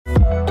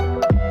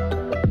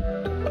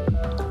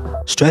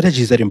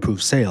Strategies that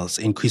improve sales,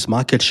 increase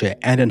market share,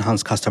 and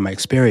enhance customer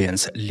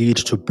experience lead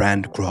to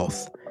brand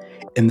growth.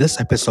 In this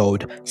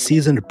episode,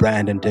 seasoned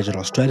brand and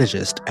digital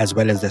strategist, as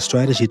well as the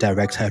strategy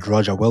director at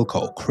Roger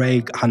Wilco,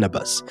 Craig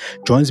Hannabus,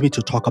 joins me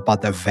to talk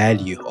about the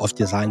value of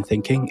design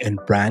thinking in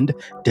brand,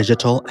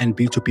 digital, and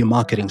B2B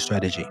marketing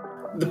strategy.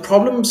 The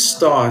problem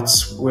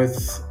starts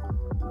with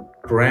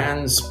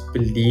brands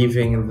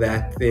believing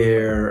that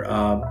their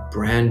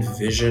brand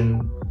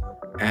vision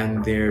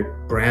and their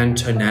brand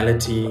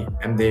tonality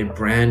and their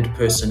brand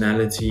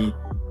personality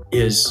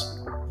is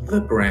the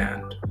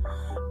brand.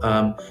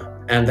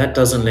 And that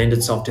doesn't lend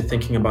itself to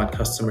thinking about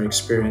customer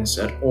experience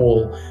at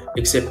all,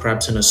 except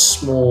perhaps in a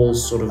small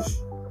sort of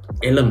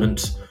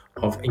element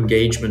of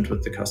engagement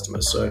with the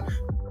customer. So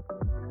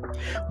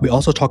we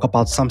also talk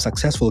about some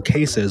successful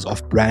cases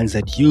of brands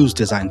that use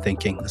design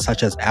thinking,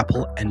 such as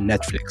Apple and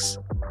Netflix.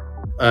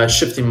 A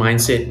shift in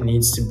mindset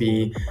needs to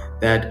be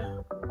that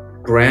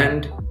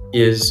brand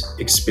is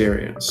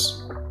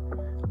experience,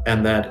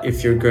 and that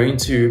if you're going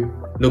to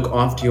look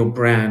after your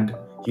brand,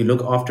 you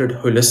look after it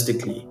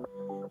holistically.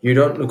 You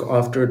don't look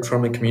after it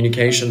from a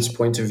communications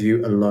point of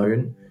view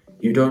alone.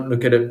 You don't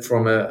look at it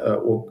from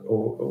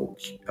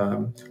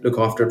look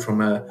after it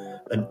from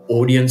an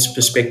audience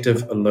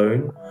perspective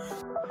alone.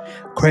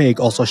 Craig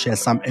also shares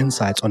some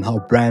insights on how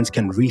brands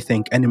can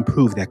rethink and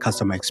improve their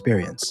customer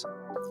experience.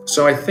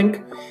 So I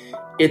think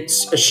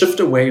it's a shift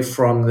away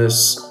from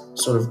this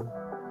sort of,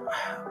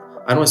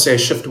 I don't want to say a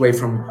shift away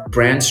from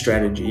brand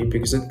strategy,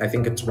 because I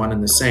think it's one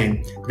and the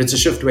same, but it's a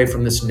shift away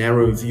from this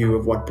narrow view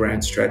of what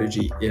brand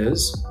strategy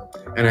is.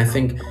 And I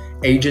think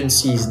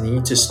agencies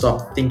need to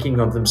stop thinking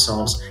of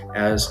themselves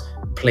as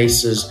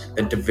places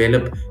that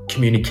develop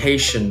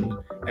communication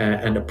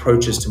and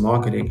approaches to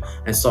marketing,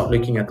 and start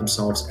looking at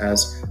themselves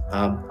as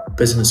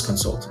business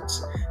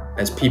consultants,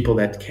 as people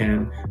that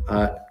can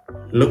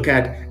look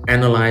at,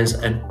 analyze,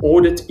 and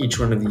audit each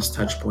one of these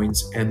touch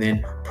points, and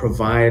then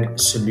provide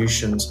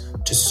solutions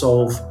to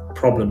solve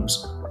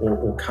problems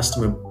or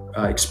customer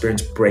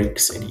experience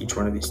breaks in each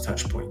one of these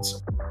touch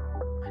points.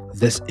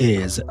 This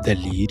is The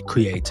Lead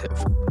Creative.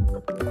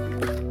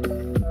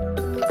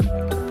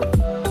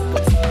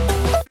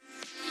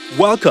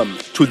 Welcome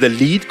to The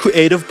Lead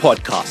Creative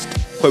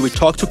Podcast, where we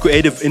talk to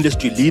creative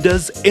industry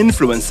leaders,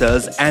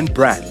 influencers, and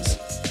brands.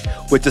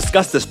 We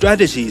discuss the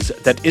strategies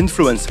that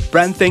influence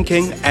brand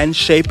thinking and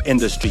shape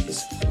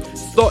industries.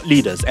 Thought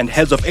leaders and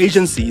heads of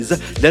agencies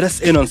let us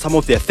in on some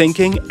of their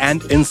thinking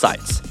and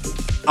insights.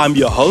 I'm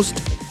your host,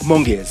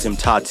 Mongezi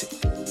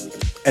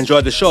Mtati.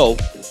 Enjoy the show,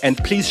 and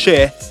please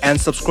share and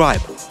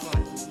subscribe.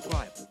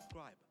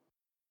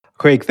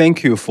 Craig,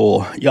 thank you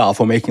for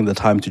making the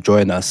time to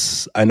join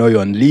us. I know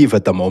you're on leave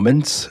at the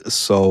moment,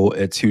 so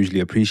it's hugely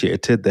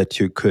appreciated that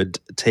you could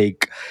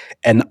take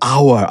an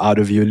hour out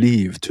of your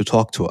leave to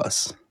talk to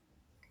us.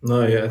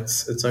 No, yeah,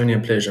 it's only a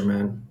pleasure,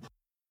 man.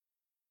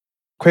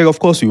 Craig, of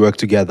course, we work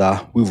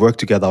together. We've worked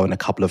together on a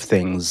couple of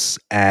things,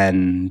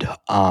 and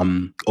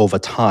over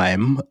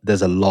time,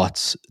 there's a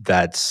lot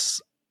that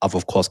I've,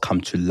 of course,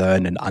 come to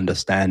learn and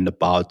understand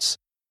about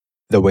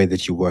the way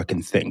that you work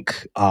and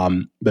think.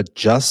 But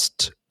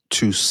just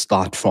to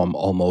start from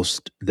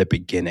almost the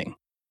beginning,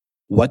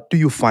 what do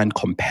you find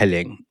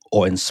compelling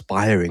or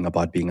inspiring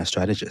about being a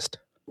strategist?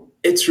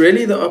 It's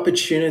really the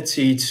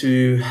opportunity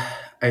to,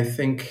 I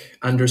think,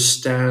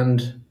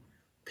 understand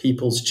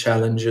people's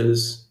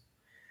challenges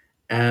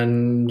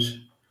and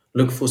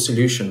look for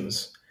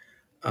solutions.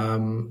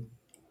 And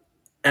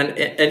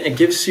it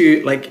gives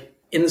you, like,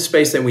 in the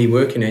space that we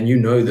work in, and you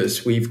know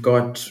this,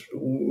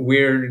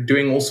 we're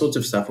doing all sorts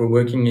of stuff. We're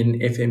working in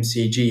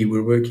FMCG,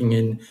 we're working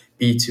in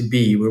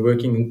B2B, we're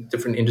working in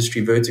different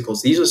industry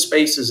verticals. These are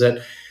spaces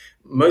that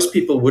most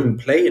people wouldn't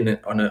play in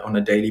it on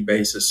a daily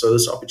basis. So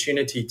this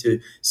opportunity to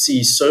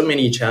see so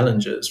many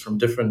challenges from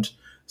different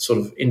sort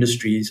of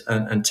industries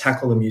and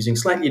tackle them using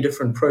slightly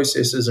different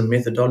processes and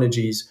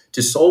methodologies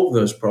to solve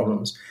those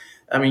problems.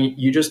 I mean,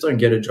 you just don't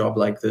get a job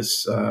like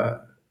this.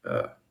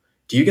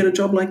 Do you get a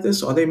job like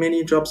this? Are there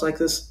many jobs like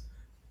this?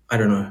 I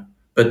don't know.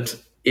 But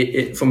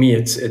for me,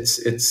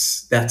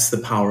 it's that's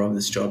the power of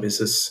this job, is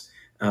this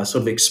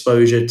sort of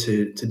exposure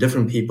to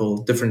different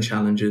people, different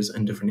challenges,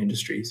 and different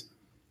industries.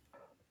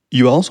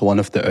 You're also one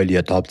of the early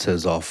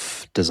adopters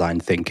of design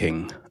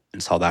thinking in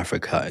South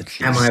Africa, at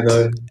least. Am I,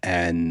 though?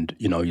 And,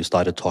 you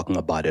started talking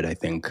about it, I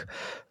think,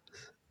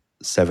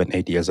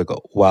 7-8 years ago.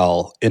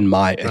 Well,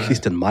 at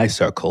least in my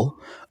circle,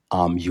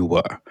 you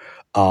were.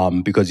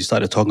 Because you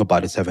started talking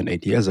about it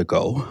 7-8 years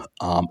ago,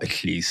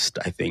 at least,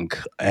 I think.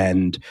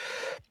 And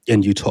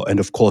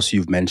of course,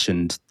 you've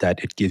mentioned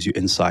that it gives you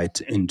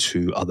insight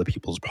into other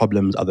people's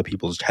problems, other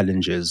people's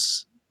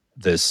challenges,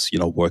 this,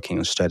 working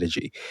on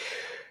strategy.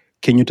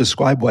 Can you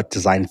describe what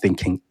design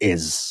thinking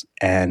is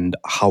and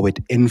how it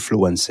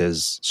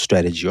influences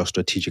strategy or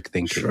strategic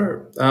thinking?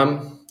 Sure.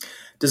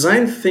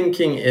 Design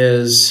thinking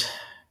is,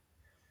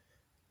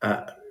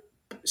 I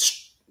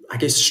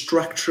guess,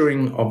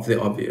 structuring of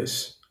the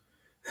obvious.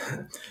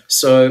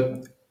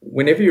 So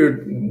whenever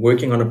you're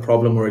working on a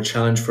problem or a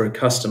challenge for a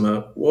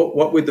customer,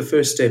 what would the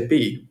first step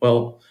be?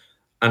 Well,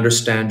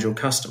 understand your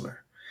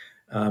customer.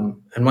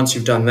 And once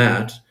you've done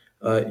that,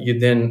 you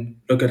then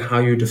look at how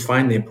you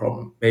define their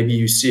problem. Maybe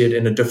you see it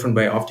in a different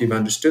way after you've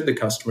understood the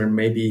customer.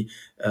 Maybe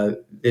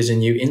there's a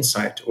new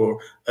insight or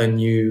a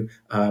new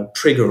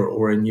trigger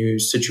or a new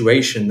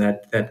situation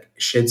that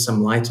sheds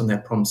some light on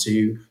that problem. So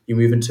you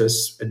move into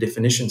a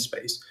definition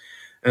space.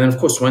 And then, of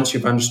course, once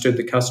you've understood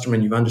the customer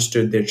and you've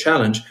understood their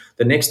challenge,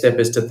 the next step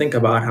is to think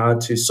about how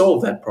to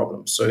solve that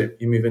problem. So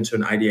you move into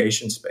an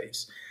ideation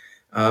space.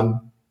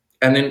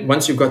 And then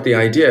once you've got the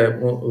idea,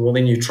 well,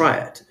 then you try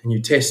it and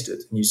you test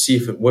it and you see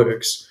if it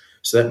works.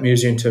 So that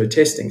moves you into a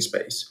testing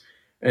space.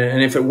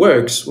 And if it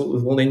works,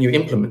 well, then you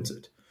implement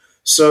it.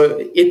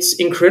 So it's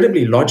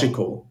incredibly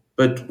logical.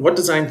 But what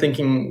design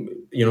thinking,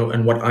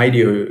 and what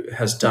IDEO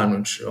has done,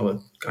 which are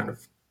kind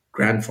of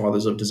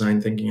grandfathers of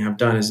design thinking have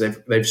done, is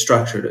they've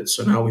structured it.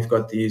 So now we've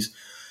got these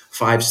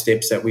 5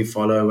 steps that we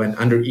follow, and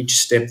under each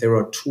step there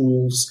are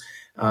tools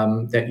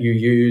that you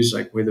use,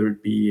 like whether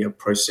it be a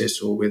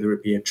process or whether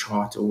it be a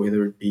chart or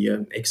whether it be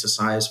an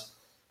exercise.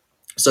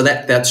 So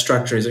that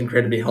structure is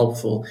incredibly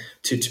helpful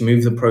to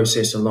move the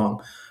process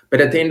along.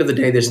 But at the end of the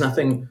day, there's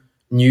nothing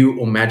new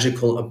or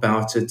magical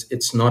about it.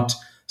 It's not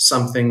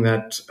something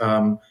that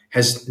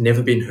has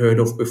never been heard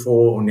of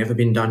before or never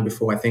been done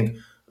before. I think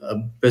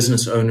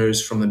business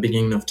owners from the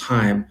beginning of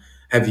time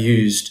have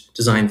used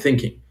design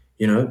thinking.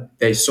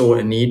 They saw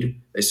a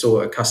need, they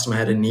saw a customer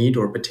had a need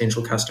or a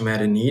potential customer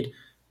had a need.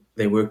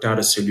 They worked out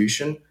a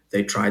solution,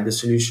 they tried the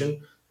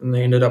solution, and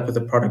they ended up with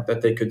a product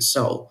that they could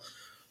sell.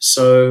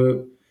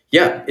 So,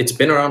 yeah, it's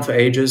been around for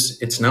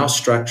ages. It's now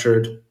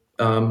structured.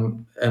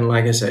 And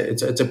like I say,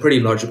 it's a pretty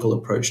logical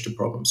approach to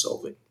problem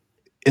solving.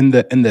 In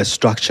the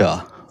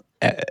structure,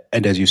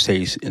 and as you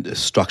say, in the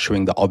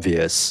structuring the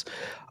obvious,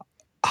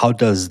 how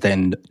does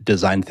then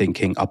design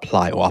thinking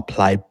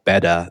apply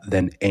better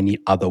than any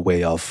other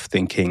way of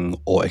thinking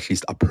or at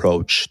least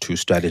approach to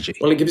strategy?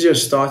 Well, it gives you a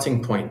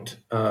starting point.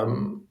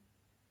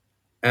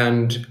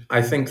 And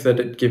I think that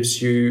it gives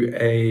you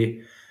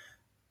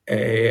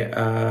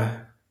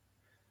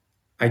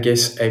I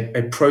guess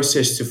a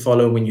process to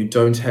follow when you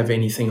don't have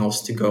anything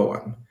else to go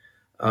on.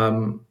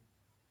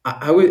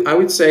 I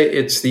would say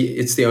it's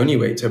the only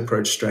way to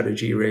approach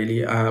strategy,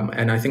 really.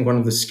 And I think one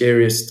of the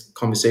scariest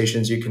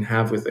conversations you can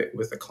have with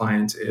a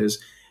client is,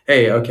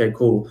 "Hey, okay,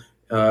 cool.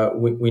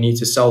 We need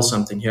to sell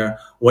something here.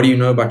 What do you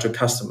know about your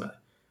customer?"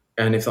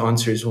 And if the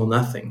answer is, well,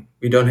 nothing,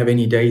 we don't have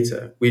any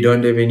data, we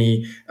don't have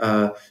any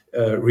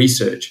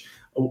research,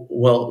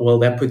 well,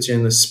 that puts you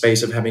in the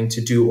space of having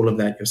to do all of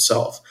that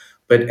yourself.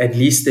 But at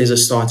least there's a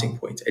starting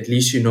point. At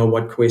least you know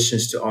what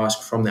questions to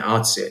ask from the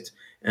outset,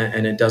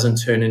 and it doesn't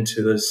turn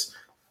into this,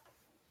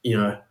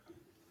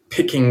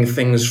 picking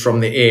things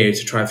from the air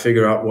to try and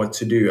figure out what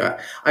to do.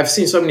 I've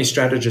seen so many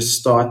strategists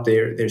start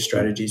their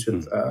strategies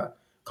with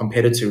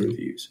competitor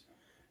reviews.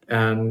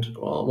 And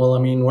well, I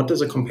mean, what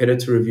does a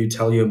competitor review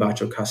tell you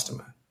about your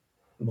customer?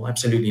 Well,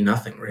 absolutely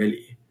nothing,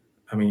 really.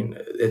 I mean,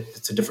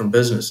 it's a different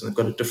business and they've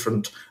got a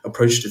different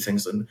approach to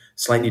things and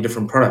slightly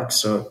different products.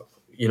 So,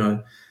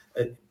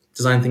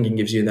 design thinking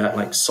gives you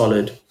that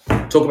solid,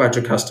 talk about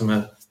your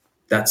customer.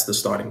 That's the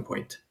starting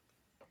point.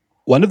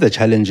 One of the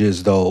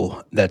challenges,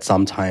 though, that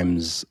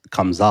sometimes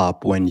comes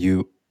up when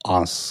you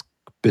ask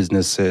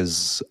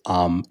businesses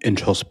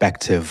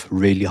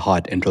really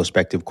hard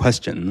introspective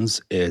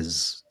questions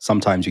is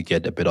sometimes you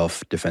get a bit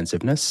of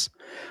defensiveness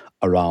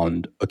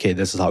around, okay,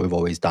 this is how we've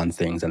always done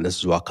things, and this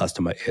is who our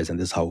customer is, and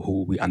this is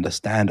who we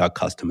understand our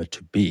customer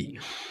to be.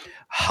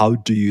 How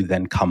do you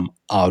then come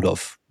out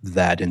of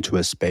that into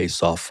a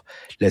space of,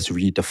 let's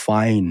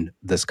redefine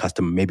this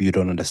customer? Maybe you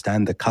don't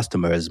understand the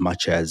customer as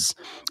much as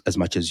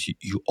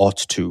you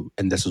ought to,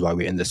 and this is why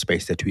we're in the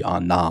space that we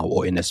are now,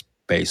 or in a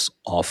space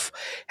of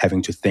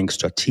having to think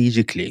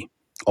strategically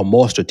or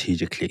more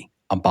strategically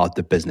about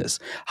the business.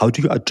 How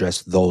do you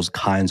address those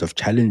kinds of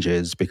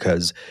challenges?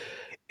 Because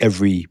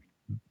every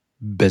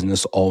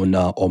business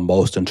owner or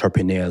most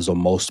entrepreneurs or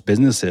most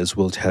businesses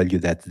will tell you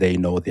that they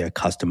know their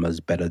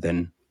customers better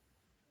than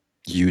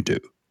you do,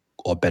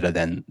 or better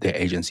than their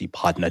agency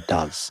partner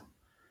does.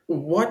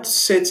 What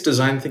sets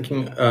design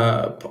thinking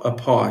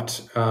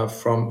apart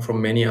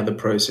from many other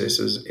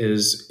processes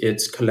is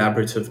its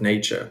collaborative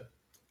nature.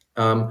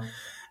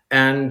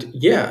 And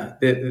yeah,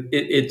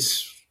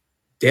 it's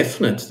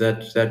definite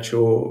that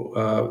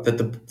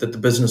the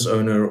business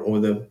owner or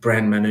the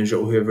brand manager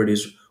or whoever it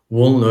is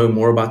will know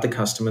more about the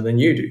customer than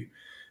you do.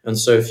 And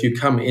so if you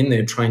come in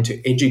there trying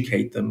to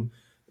educate them,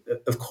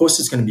 of course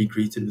it's going to be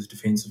greeted with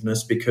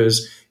defensiveness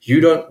because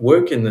you don't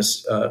work in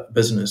this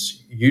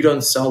business, you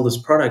don't sell this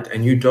product,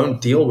 and you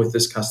don't deal with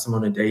this customer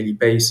on a daily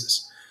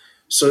basis.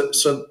 So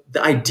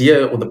the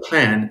idea or the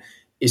plan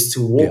is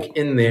to walk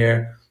in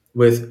there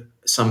with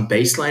some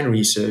baseline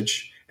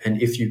research,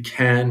 and if you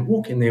can,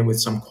 walk in there with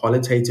some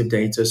qualitative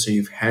data. So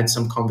you've had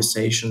some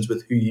conversations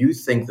with who you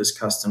think this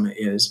customer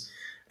is,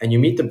 and you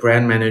meet the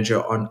brand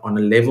manager on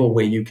a level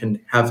where you can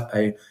have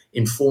a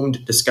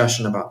informed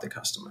discussion about the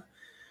customer.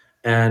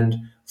 And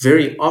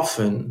very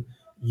often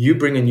you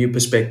bring a new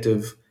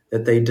perspective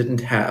that they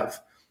didn't have.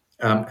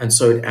 And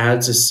so it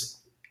adds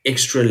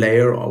extra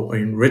layer or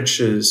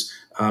enriches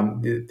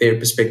their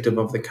perspective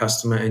of the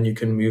customer, and you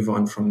can move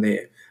on from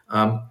there.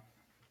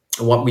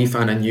 What we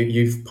found, and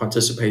you've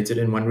participated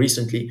in one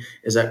recently,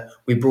 is that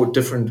we brought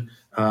different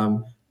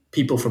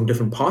people from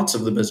different parts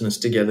of the business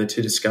together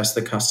to discuss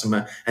the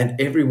customer, and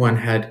everyone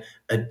had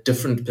a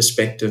different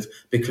perspective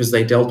because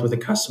they dealt with the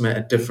customer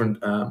at different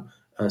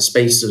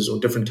spaces or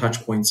different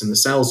touch points in the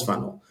sales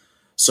funnel.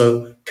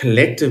 So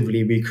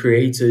collectively, we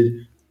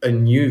created a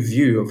new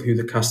view of who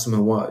the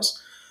customer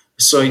was.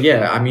 So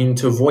yeah, I mean,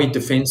 to avoid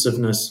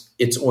defensiveness,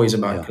 it's always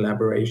about Yeah.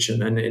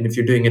 collaboration, and if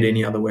you're doing it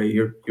any other way,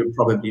 you're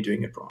probably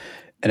doing it wrong.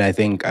 And I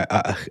think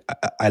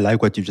I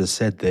like what you just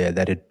said there,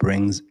 that it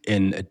brings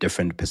in a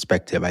different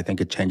perspective. I think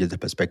it changes the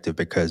perspective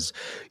because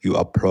you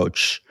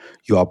approach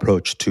your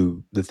approach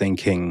to the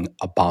thinking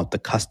about the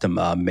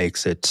customer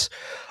makes it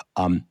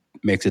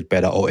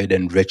better, or it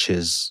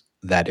enriches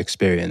that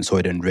experience, or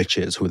it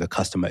enriches who the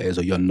customer is,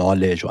 or your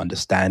knowledge or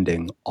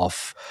understanding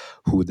of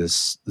who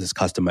this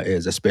customer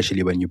is,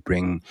 especially when you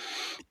bring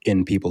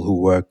in people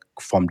who work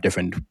from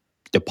different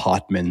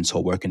departments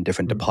or work in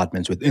different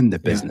departments within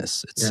the Yeah,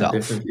 business yeah, itself.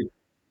 definitely.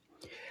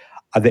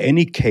 Are there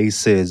any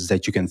cases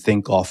that you can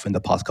think of in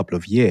the past couple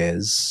of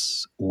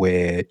years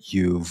where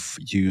you've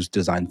used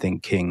design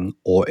thinking,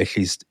 or at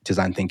least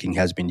design thinking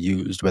has been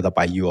used, whether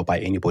by you or by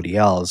anybody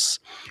else,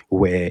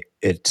 where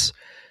it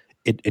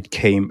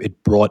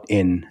brought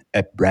in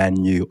a brand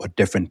new or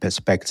different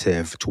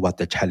perspective to what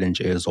the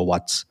challenge is or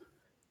what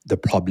the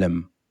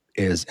problem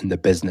is in the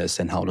business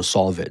and how to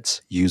solve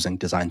it using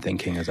design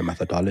thinking as a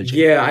methodology?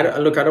 Yeah,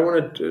 look, I don't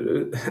want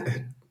to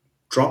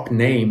drop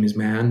names,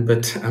 man,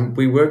 but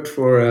we worked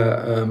for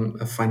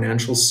a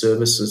financial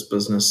services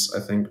business. I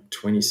think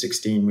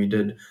 2016, we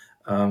did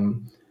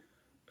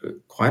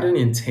quite an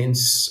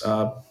intense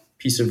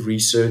piece of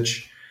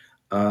research.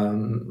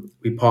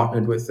 We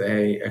partnered with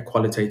a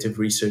qualitative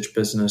research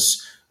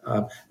business.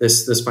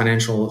 This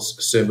financial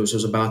service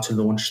was about to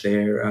launch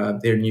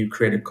their new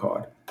credit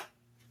card,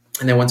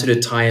 and they wanted to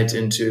tie it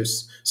into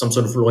some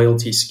sort of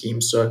loyalty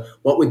scheme. So,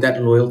 what would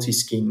that loyalty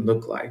scheme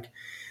look like?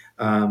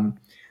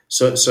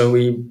 So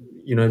we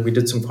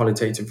did some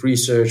qualitative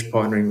research,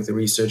 partnering with a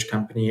research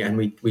company, and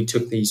we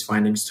took these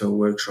findings to a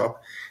workshop,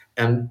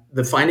 and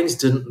the findings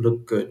didn't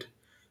look good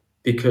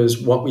because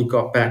what we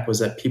got back was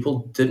that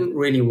people didn't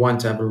really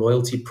want to have a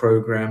loyalty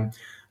program,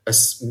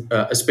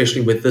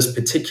 especially with this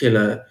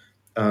particular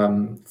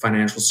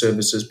financial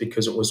services,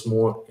 because it was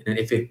more in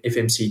an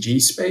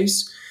FMCG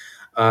space.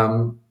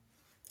 Um,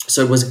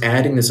 so it was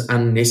adding this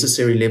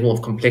unnecessary level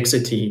of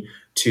complexity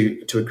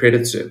to a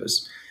credit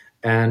service,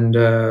 and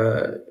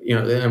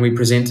and we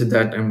presented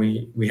that, and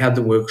we had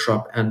the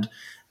workshop, and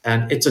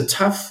it's a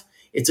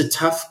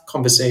tough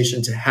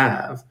conversation to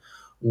have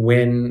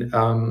when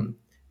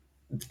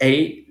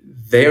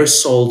they're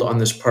sold on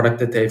this product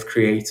that they've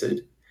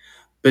created,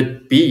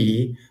 but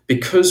B,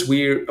 because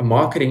we're a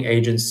marketing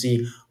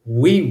agency,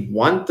 we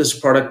want this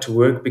product to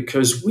work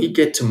because we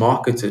get to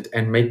market it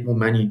and make more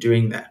money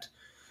doing that.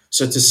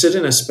 So to sit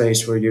in a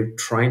space where you're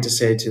trying to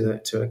say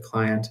to a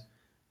client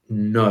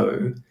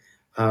no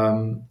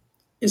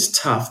is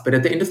tough. But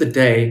at the end of the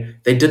day,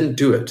 they didn't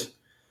do it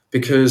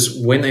because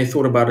when they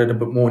thought about it a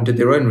bit more and did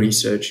their own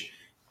research,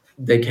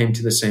 they came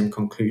to the same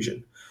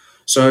conclusion.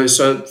 So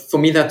for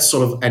me, that's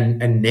sort of a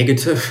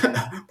negative,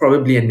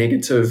 probably a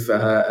negative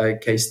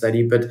case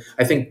study. But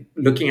I think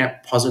looking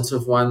at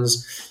positive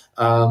ones,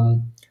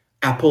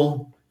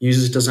 Apple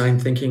uses design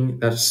thinking.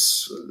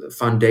 That's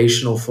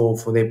foundational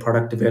for their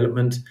product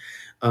development.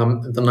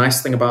 The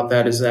nice thing about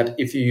that is that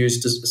if you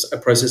use a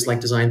process like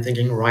design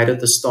thinking right at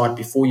the start,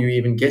 before you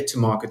even get to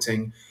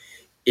marketing,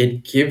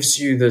 it gives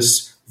you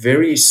this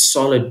very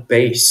solid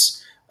base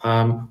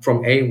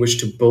from A, which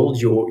to build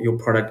your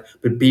product,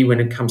 but B, when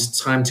it comes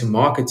time to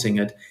marketing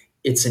it,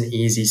 it's an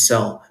easy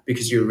sell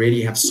because you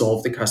already have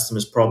solved the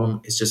customer's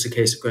problem. It's just a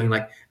case of going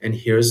like, and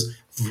here's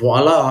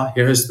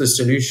the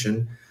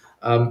solution.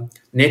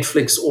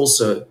 Netflix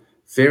also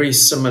very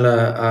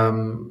similar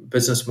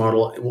business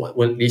model,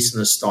 well, at least in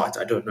the start.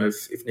 I don't know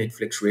if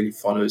Netflix really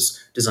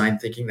follows design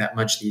thinking that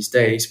much these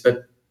days,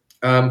 but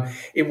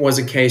it was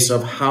a case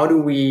of how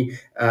do we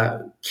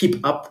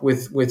keep up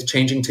with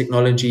changing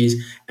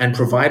technologies and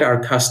provide our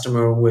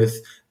customer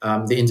with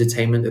the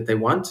entertainment that they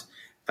want.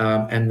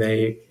 And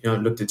they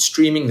looked at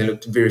streaming, they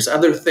looked at various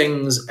other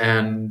things,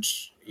 and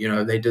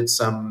they did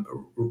some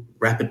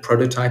rapid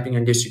prototyping,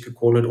 I guess you could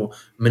call it, or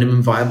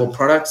minimum viable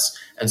products.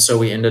 And so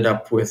we ended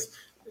up with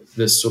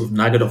this sort of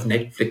nugget of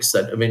Netflix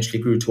that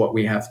eventually grew to what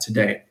we have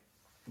today.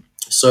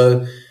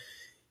 So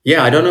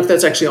yeah, I don't know if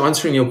that's actually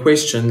answering your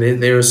question.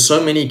 There are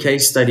so many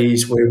case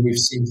studies where we've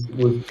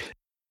seen.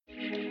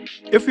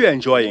 If you're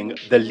enjoying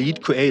The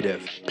Lead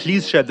Creative,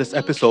 please share this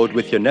episode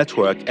with your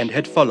network and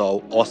hit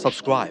follow or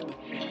subscribe.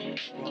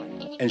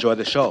 Enjoy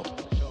the show.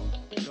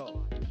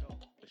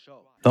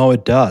 No,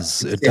 it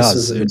does. It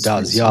Successes does. in the It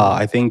does. space. Yeah,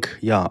 I think.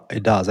 Yeah,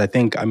 it does. I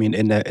think. I mean,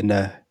 in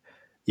a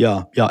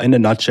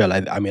nutshell,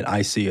 I mean,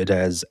 I see it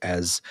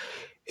as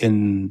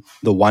in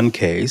the one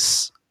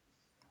case,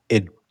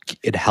 it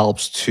it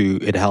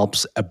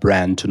helps a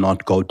brand to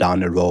not go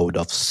down a road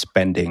of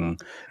spending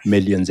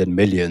millions and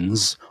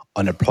millions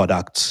on a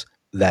product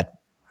that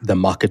the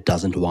market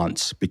doesn't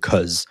want,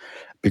 because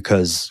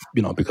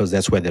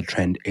that's where the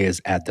trend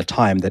is at the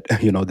time, that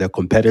their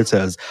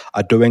competitors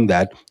are doing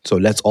that, so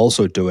let's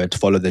also do it,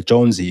 follow the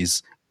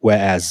Jonesies,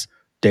 whereas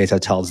data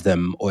tells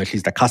them, or at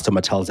least the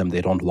customer tells them,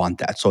 they don't want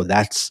that. So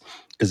that's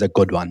is a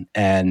good one.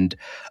 And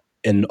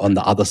on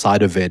the other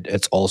side of it,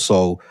 it's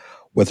also,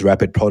 with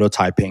rapid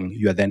prototyping,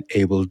 you are then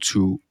able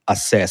to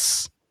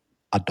assess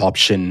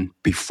adoption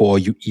before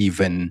you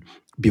even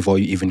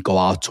go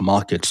out to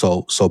market.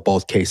 So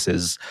both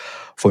cases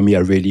for me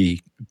are really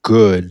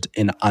good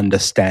in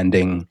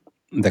understanding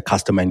the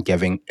customer and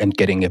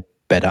getting a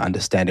better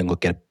understanding, or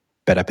get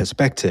better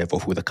perspective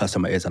of who the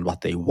customer is and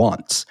what they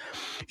want.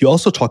 You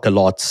also talk a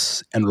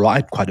lot and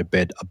write quite a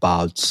bit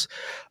about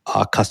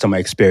customer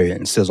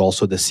experience. There's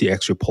also the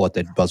CX report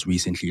that was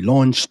recently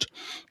launched.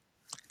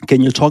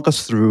 Can you talk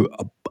us through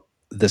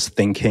this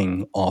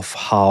thinking of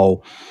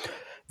how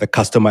the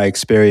customer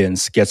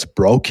experience gets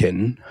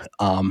broken,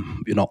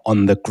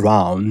 on the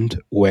ground,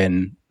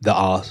 when there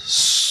are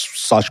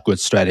such good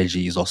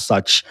strategies, or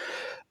such,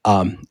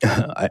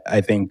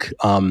 I think,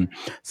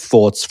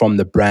 thoughts from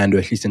the brand, or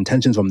at least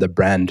intentions from the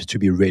brand, to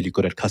be really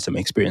good at customer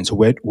experience?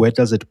 Where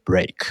does it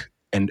break,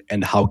 and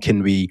how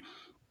can we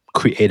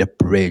create a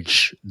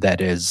bridge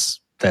that's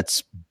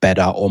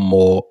better or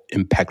more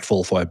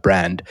impactful for a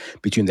brand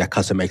between their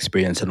customer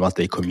experience and what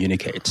they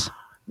communicate?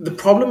 The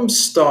problem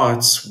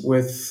starts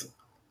with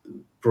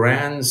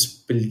brands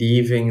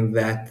believing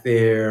that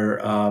their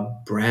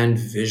brand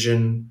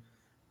vision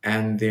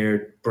and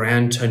their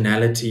brand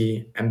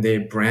tonality and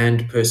their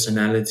brand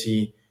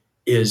personality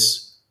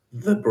is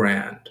the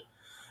brand.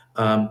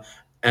 Um,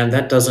 and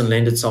that doesn't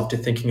lend itself to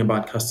thinking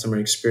about customer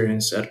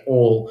experience at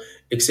all,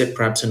 except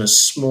perhaps in a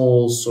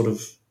small sort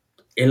of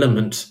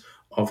element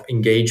of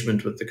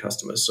engagement with the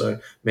customer. So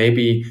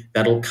maybe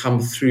that'll come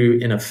through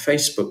in a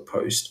Facebook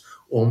post,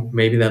 or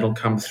maybe that'll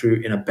come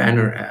through in a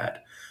banner ad,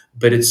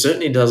 but it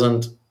certainly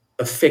doesn't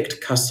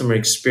affect customer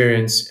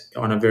experience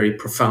on a very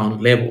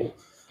profound level.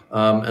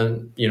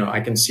 And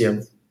I can see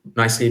a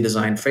nicely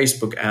designed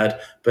Facebook ad,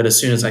 but as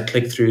soon as I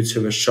click through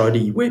to a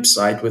shoddy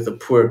website with a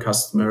poor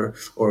customer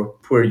or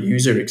poor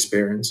user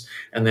experience,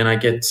 and then I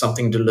get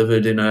something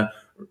delivered in a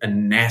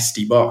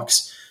nasty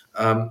box,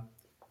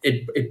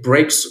 it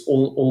breaks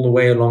all the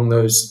way along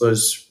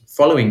those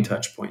following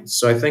touch points.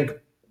 So I think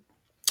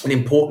an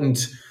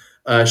important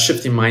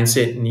shift in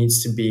mindset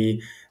needs to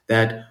be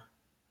that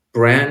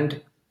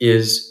brand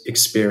is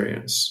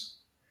experience,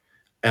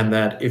 and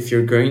that if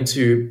you're going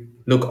to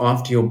look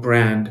after your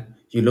brand,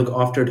 you look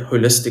after it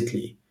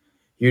holistically.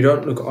 You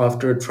don't look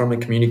after it from a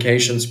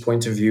communications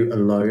point of view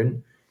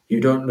alone.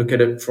 You don't look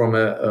at it from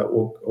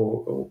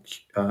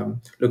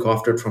look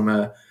after it from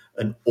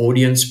an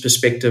audience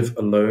perspective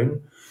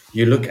alone.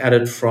 You look at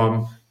it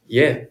from,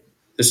 the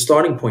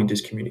starting point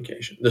is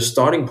communication. The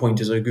starting point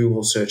is a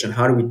Google search, and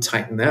how do we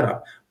tighten that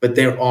up? But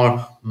there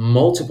are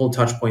multiple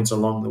touch points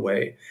along the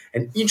way,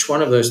 and each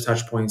one of those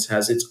touch points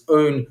has its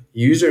own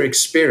user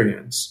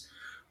experience,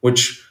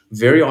 which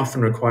very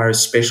often requires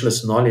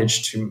specialist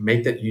knowledge to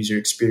make that user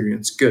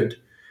experience good.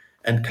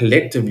 And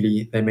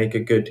collectively, they make a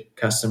good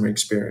customer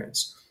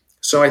experience.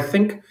 So I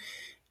think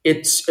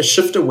it's a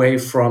shift away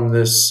from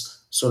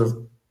this sort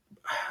of,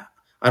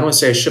 I don't want to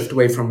say a shift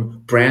away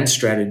from brand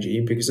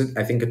strategy, because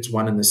I think it's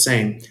one and the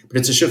same, but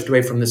it's a shift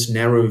away from this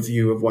narrow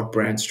view of what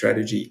brand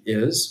strategy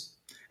is.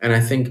 And I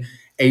think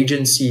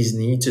agencies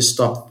need to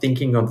stop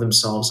thinking of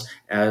themselves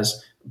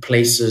as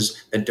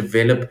places that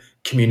develop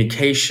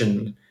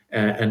communication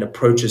and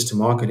approaches to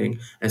marketing,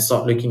 and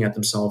start looking at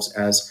themselves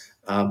as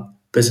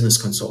business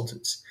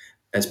consultants,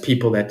 as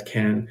people that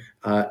can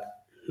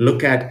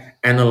look at,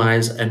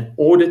 analyze, and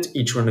audit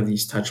each one of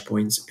these touch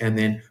points, and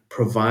then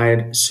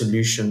provide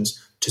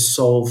solutions to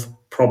solve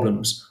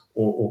problems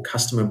or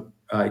customer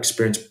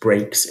experience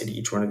breaks at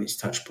each one of these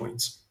touch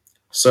points.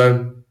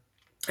 So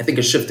I think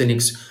a shift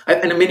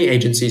and many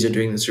agencies are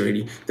doing this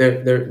already.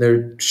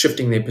 They're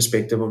shifting their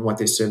perspective on what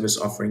their service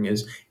offering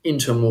is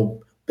into a more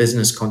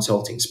business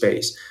consulting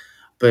space.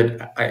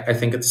 But I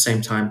think at the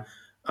same time,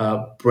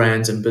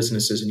 brands and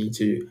businesses need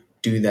to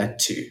do that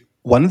too.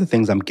 One of the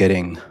things I'm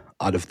getting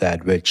out of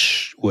that,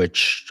 which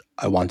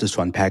I want us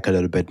to unpack a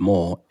little bit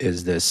more,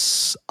 is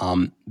this,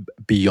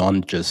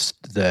 beyond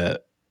just the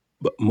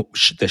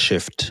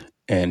shift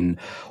in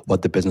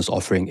what the business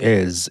offering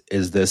is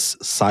this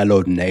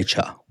siloed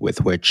nature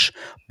with which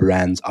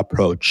brands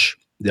approach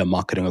their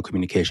marketing or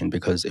communication.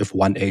 Because if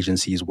one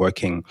agency is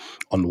working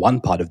on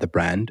one part of the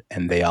brand,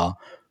 and they are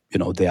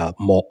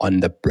more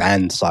on the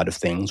brand side of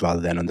things rather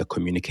than on the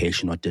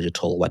communication or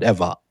digital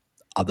whatever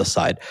other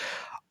side,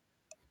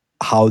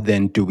 how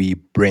then do we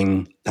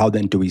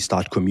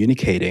start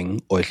communicating,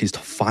 or at least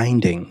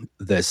finding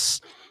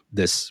this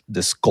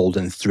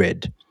golden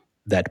thread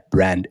that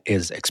brand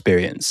is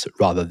experience,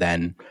 rather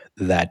than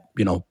that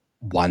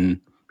one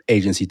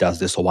agency does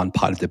this, or one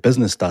part of the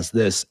business does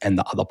this and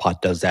the other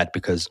part does that?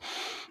 Because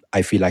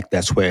I feel like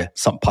that's where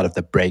some part of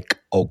the break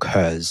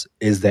occurs.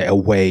 Is there a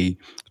way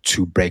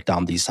to break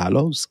down these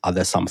silos? Are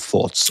there some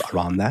thoughts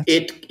around that?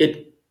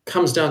 It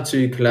comes down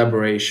to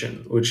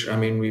collaboration, which I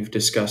mean we've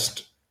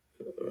discussed.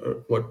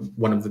 What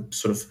one of the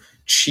sort of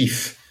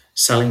chief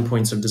selling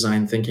points of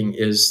design thinking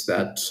is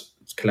that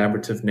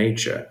collaborative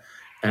nature,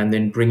 and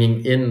then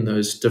bringing in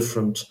those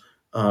different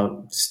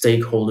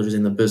stakeholders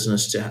in the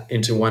business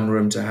into one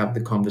room to have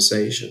the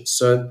conversation.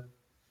 So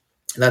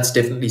that's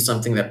definitely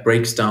something that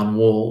breaks down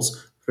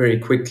walls very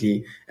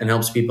quickly and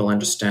helps people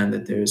understand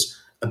that there's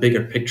a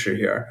bigger picture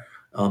here.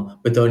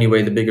 But the only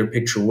way the bigger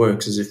picture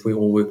works is if we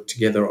all work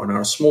together on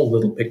our small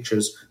little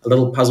pictures,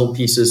 little puzzle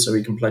pieces, so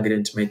we can plug it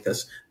in to make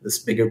this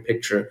bigger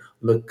picture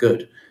look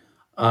good.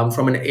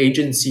 From an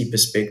agency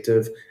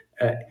perspective,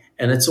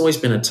 and it's always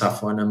been a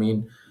tough one. I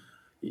mean,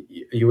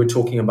 you were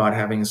talking about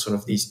having sort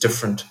of these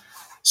different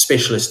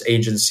specialist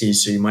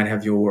agencies. So you might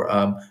have your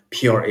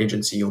PR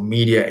agency, your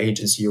media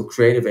agency, your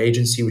creative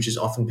agency, which is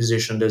often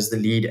positioned as the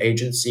lead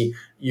agency.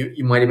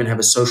 You might even have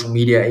a social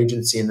media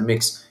agency in the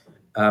mix.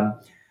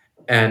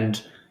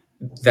 And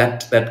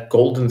that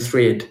golden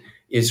thread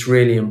is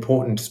really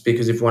important,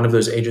 because if one of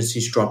those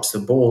agencies drops the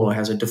ball or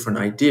has a different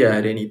idea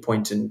at any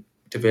point in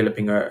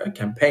developing a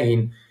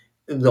campaign,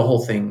 the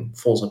whole thing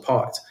falls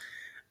apart.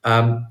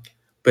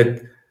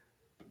 But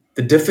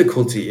the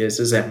difficulty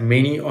is that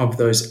many of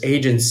those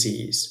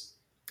agencies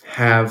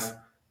have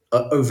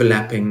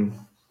overlapping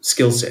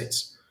skill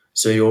sets.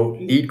 So your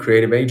lead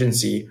creative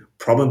agency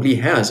probably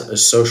has a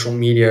social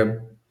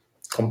media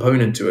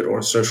component to it, or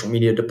a social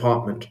media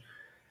department.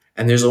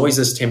 And there's always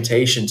this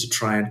temptation to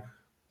try and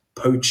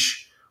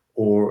poach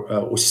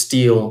or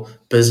steal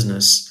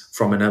business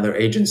from another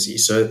agency.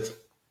 So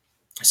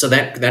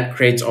that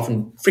creates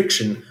often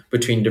friction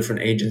between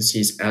different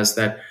agencies, as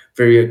that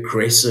very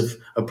aggressive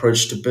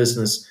approach to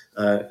business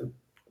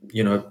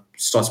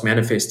starts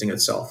manifesting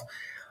itself.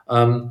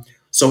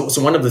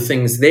 So one of the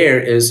things there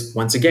is,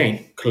 once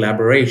again,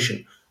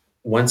 collaboration.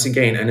 Once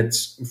again, and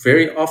it's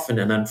very often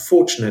and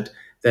unfortunate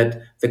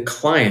that the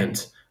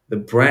client, the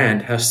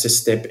brand, has to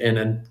step in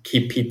and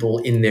keep people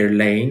in their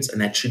lanes, and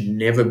that should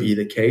never be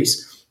the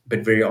case,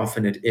 but very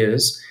often it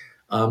is.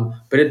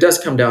 But it does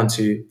come down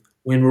to,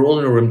 when we're all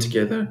in a room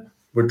together,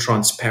 we're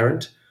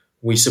transparent,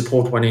 we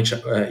support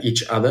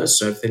each other.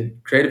 So if the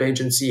creative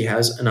agency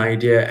has an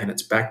idea and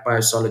it's backed by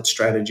a solid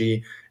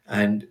strategy,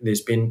 and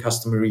there's been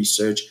customer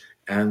research,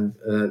 and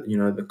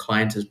the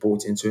client has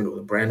bought into it, or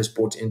the brand has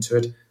bought into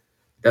it,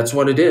 that's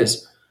what it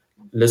is.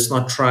 Let's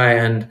not try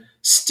and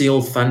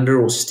steal thunder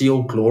or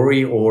steal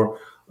glory, or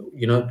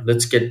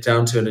let's get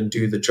down to it and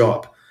do the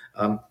job.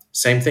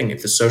 Same thing.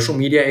 If the social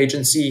media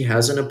agency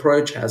has an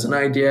approach, has an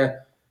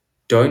idea,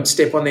 don't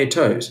step on their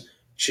toes.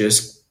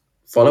 Just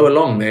follow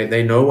along.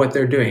 They know what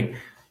they're doing.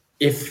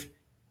 If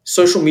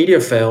social media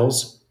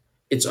fails,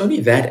 it's only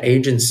that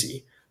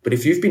agency. But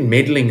if you've been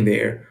meddling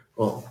there,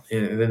 well,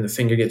 then the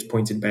finger gets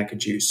pointed back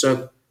at you.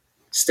 So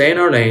stay in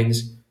our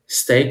lanes,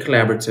 stay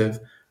collaborative,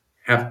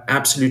 have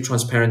absolute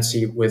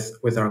transparency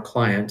with our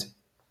client.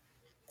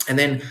 And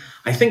then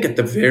I think at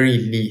the very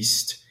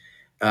least,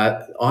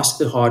 ask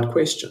the hard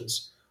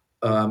questions.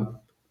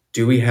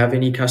 Do we have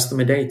any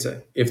customer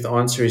data? If the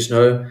answer is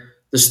no,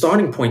 the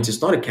starting point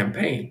is not a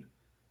campaign.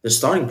 The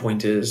starting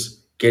point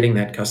is getting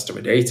that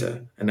customer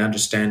data and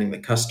understanding the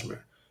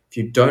customer. If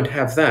you don't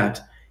have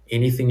that,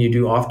 anything you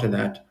do after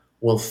that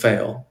will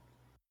fail.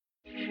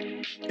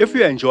 If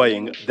you're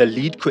enjoying The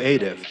Lead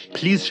Creative,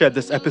 please share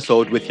this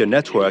episode with your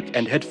network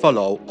and hit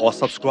follow or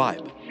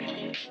subscribe.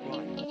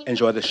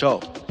 Enjoy the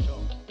show.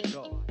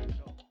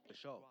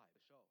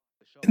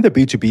 In the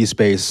B2B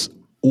space,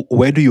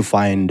 where do you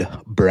find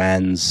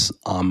brands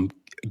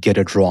get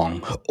it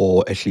wrong,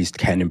 or at least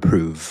can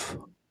improve?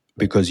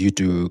 Because you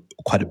do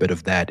quite a bit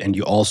of that, and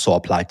you also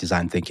apply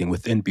design thinking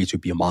within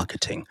B2B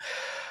marketing.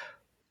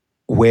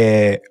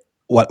 What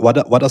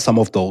are some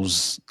of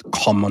those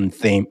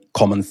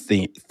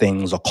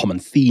things or common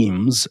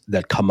themes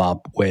that come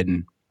up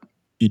when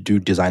you do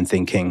design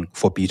thinking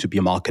for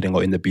B2B marketing,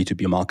 or in the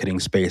B2B marketing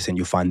space, and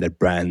you find that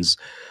brands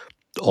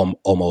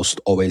almost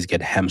always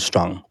get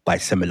hamstrung by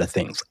similar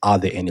things? Are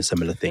there any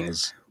similar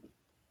things?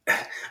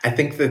 I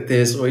think that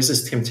there's always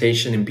this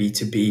temptation in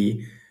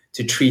B2B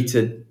to treat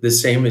it the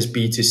same as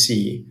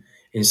B2C.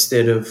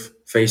 Instead of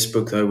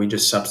Facebook, though, we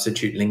just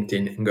substitute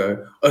LinkedIn and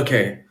go,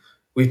 okay,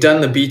 we've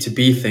done the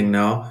B2B thing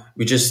now.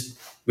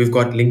 We've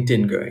got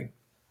LinkedIn going.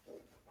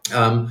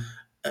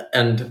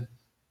 And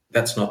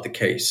that's not the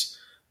case.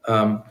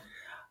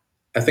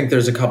 I think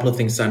there's a couple of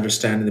things to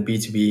understand in the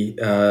B2B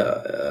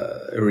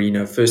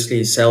arena.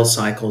 Firstly, sales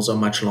cycles are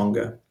much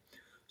longer.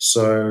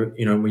 So,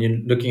 when you're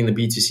looking in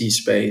the B2C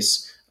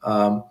space,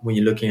 when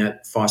you're looking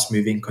at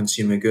fast-moving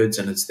consumer goods,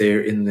 and it's there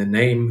in the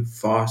name,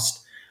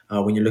 fast,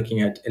 when you're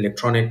looking at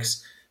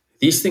electronics,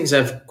 these things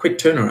have quick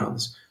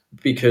turnarounds,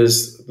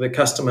 because the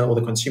customer or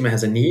the consumer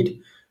has a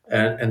need,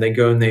 and they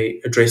go and they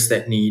address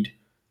that need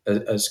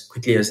as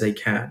quickly as they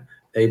can.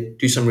 They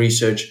do some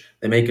research,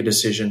 they make a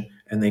decision,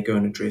 and they go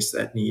and address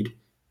that need,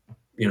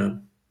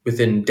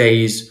 within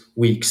days,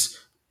 weeks,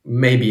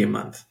 maybe a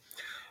month.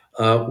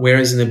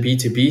 Whereas in the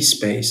B2B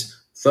space,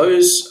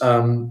 those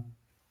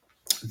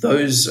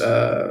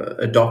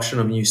adoption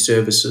of new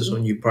services or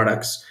new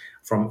products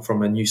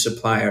from a new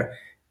supplier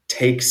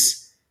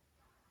takes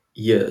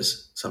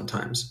years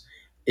sometimes.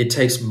 It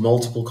takes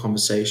multiple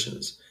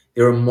conversations.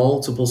 There are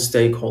multiple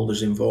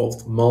stakeholders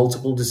involved,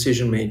 multiple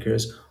decision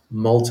makers,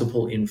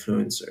 multiple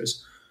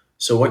influencers.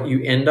 So, what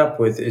you end up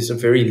with is a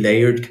very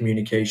layered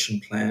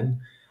communication plan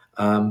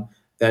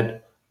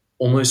that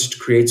almost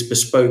creates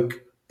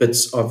bespoke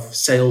bits of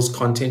sales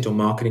content or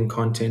marketing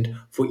content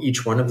for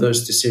each one of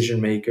those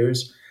decision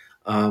makers.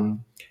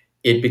 Um,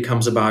 it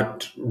becomes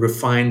about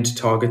refined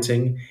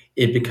targeting.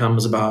 It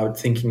becomes about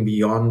thinking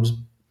beyond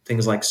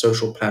things like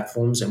social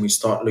platforms, and we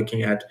start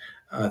looking at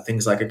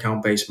things like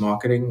account-based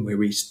marketing, where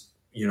we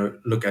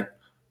look at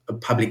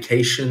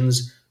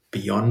publications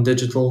beyond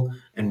digital,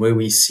 and where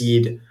we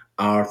seed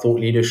our thought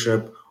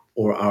leadership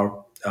or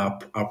our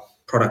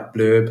product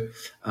blurb,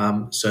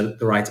 so that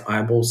the right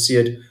eyeballs see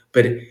it.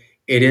 But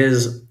it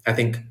is, I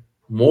think,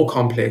 more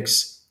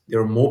complex.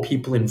 There are more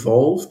people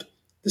involved.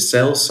 The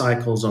sales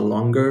cycles are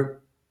longer,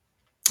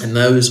 and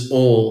those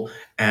all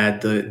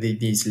add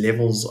these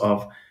levels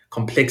of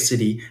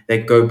complexity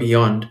that go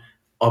beyond,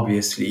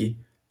 obviously,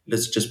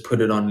 let's just put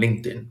it on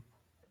LinkedIn.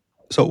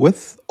 So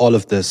with all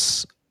of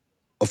this,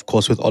 of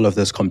course, with all of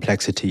this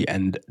complexity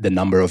and the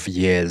number of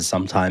years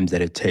sometimes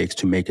that it takes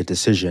to make a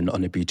decision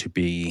on a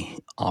B2B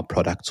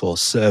product or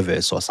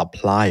service or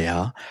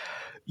supplier,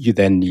 you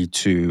then need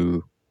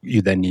to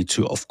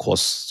of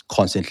course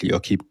constantly or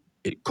keep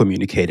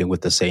communicating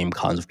with the same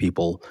kinds of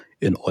people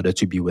in order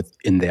to be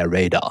within their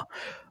radar.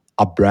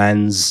 Are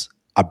brands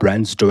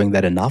doing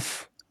that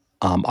enough?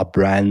 Are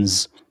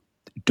brands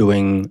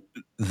doing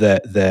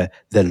the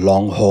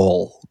long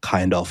haul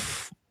kind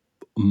of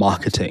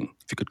marketing,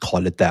 if you could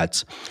call it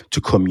that, to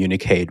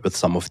communicate with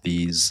some of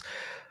these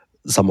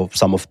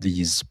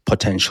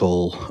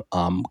potential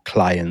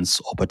clients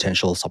or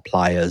potential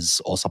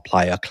suppliers or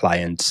supplier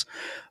clients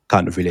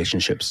kind of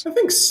relationships? I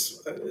think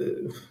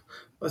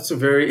that's a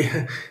very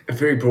a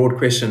very broad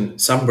question.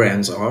 Some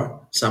brands are,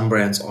 some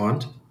brands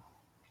aren't,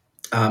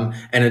 and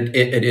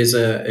it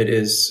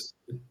is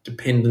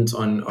dependent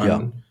on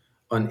Yeah.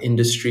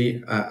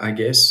 industry, I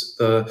guess.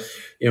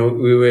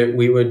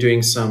 We were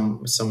doing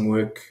some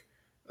work.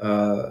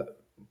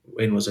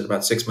 When was it?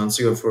 About 6 months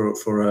ago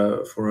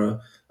for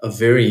a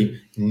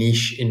very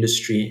niche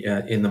industry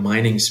in the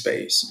mining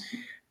space,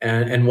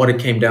 and what it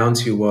came down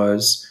to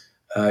was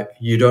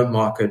you don't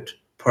market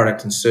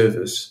product and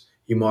service,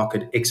 you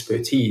market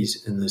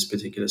expertise in this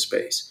particular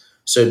space.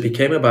 So it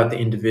became about the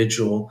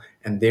individual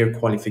and their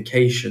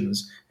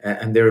qualifications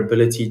and their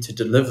ability to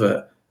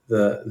deliver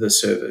the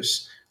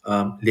service,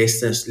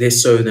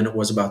 less so than it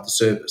was about the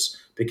service,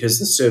 because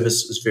the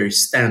service is very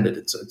standard.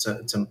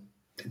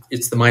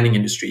 It's the mining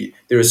industry.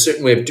 There is a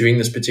certain way of doing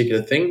this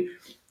particular thing,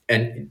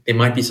 and there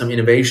might be some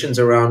innovations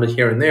around it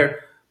here and there,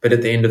 but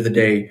at the end of the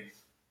day,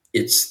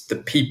 it's the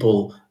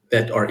people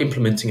that are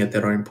implementing it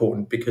that are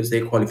important, because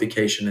their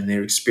qualification and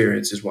their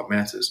experience is what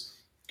matters.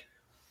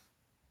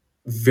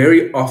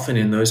 Very often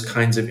in those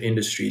kinds of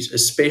industries,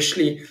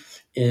 especially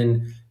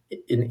in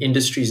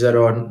industries that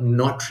are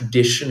not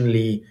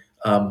traditionally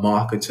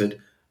marketed,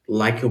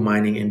 like your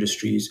mining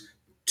industries,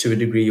 to a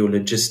degree, your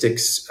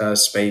logistics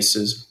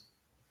spaces,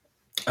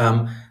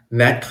 um,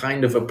 that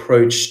kind of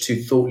approach to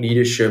thought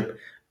leadership,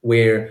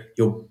 where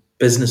your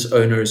business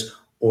owners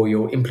or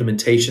your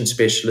implementation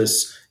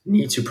specialists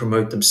need to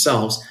promote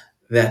themselves,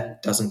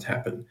 that doesn't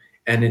happen.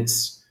 And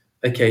it's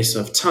a case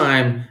of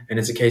time, and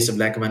it's a case of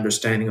lack of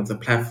understanding of the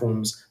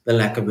platforms, the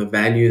lack of the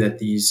value that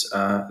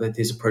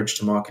this approach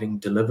to marketing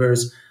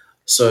delivers.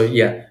 So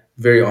yeah,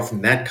 very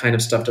often that kind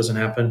of stuff doesn't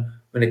happen.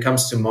 When it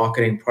comes to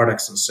marketing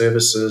products and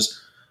services,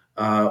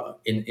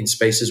 in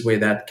spaces where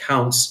that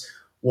counts,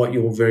 what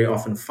you'll very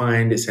often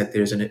find is that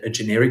there's a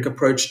generic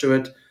approach to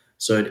it.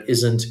 So it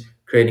isn't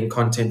creating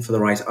content for the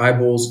right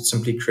eyeballs, it's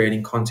simply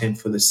creating content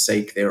for the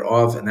sake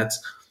thereof. And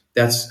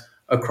that's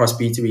across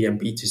B2B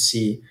and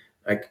B2C.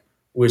 Like,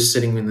 we're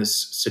sitting in this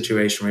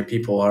situation where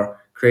people are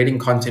creating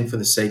content for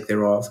the sake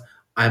thereof.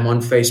 I'm on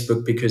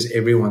Facebook because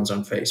everyone's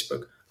on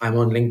Facebook. I'm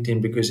on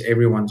LinkedIn because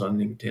everyone's on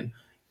LinkedIn.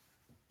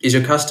 Is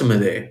your customer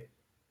there?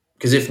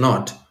 Because if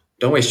not,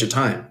 don't waste your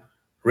time.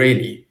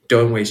 Really,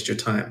 don't waste your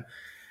time.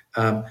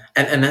 And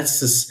that's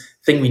this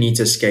thing we need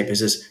to escape, is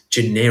this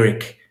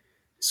generic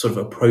sort of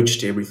approach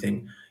to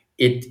everything.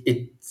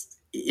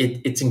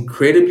 It's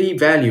incredibly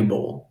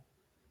valuable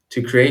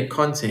to create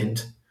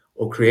content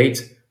or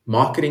create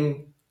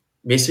marketing,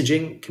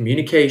 messaging,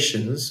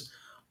 communications,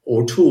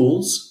 or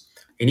tools,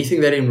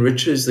 anything that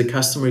enriches the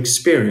customer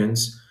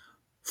experience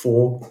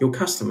for your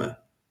customer.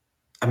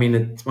 I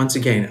mean, once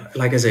again,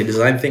 like I say,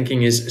 design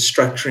thinking is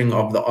structuring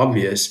of the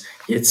obvious,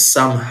 yet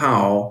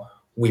somehow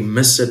we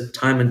miss it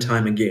time and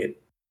time again.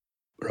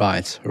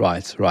 Right,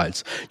 right,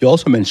 right. You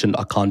also mentioned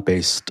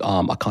account-based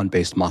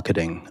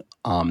marketing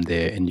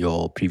there in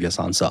your previous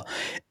answer,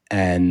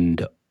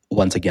 and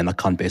once again,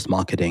 account-based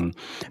marketing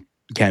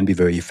can be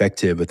very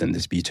effective within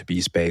this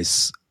B2B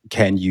space.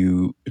 Can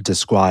you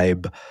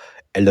describe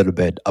a little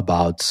bit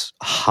about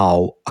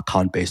how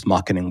account-based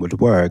marketing would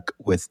work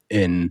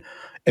within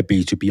a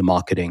B2B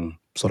marketing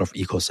sort of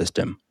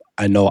ecosystem.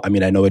 I know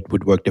it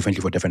would work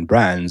differently for different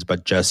brands,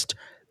 but just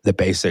the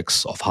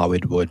basics of how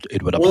it would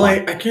Well,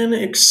 apply. I can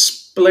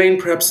explain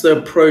perhaps the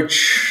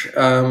approach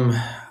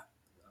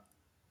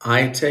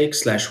I take,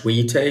 slash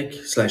we take,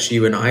 slash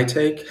you and I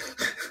take.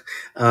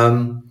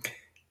 um,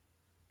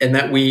 and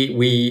that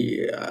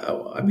we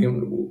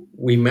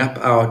map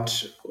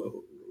out,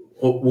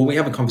 or well, we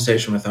have a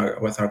conversation with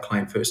our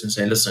client first and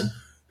say, listen,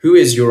 who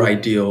is your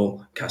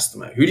ideal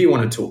customer? Who do you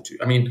want to talk to?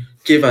 I mean,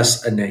 give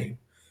us a name.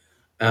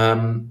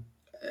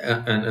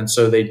 And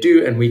so they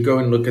do, and we go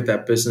and look at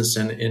that business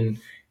and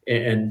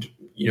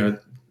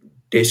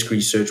desk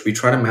research. We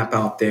try to map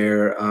out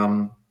their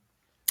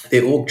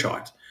org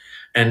chart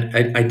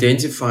and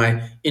identify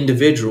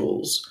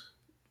individuals,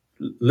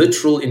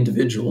 literal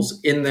individuals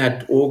in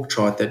that org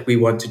chart that we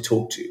want to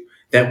talk to,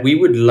 that we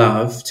would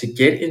love to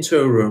get into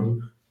a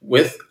room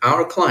with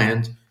our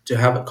client to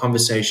have a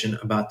conversation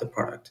about the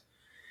product.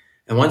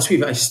 And once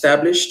we've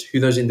established who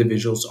those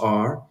individuals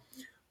are,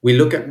 we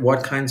look at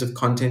what kinds of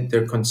content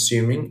they're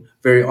consuming.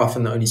 Very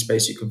often, the only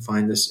space you can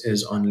find this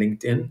is on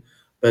LinkedIn,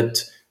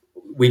 but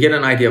we get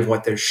an idea of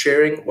what they're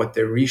sharing, what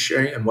they're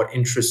resharing, and what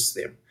interests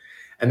them.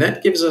 And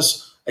that gives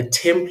us a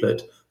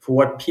template for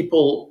what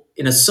people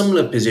in a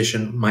similar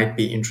position might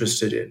be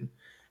interested in.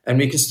 And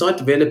we can start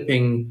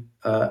developing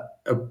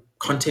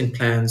content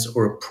plans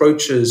or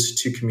approaches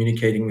to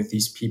communicating with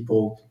these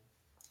people,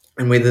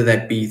 and whether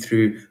that be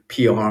through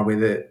PR,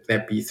 whether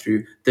that be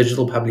through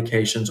digital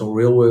publications or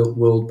real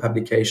world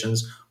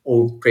publications,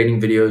 or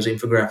creating videos,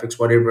 infographics,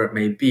 whatever it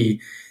may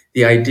be.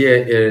 The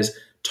idea is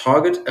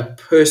target a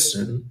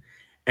person,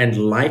 and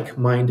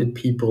like-minded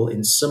people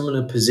in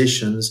similar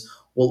positions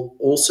will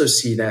also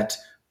see that,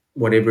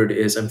 whatever it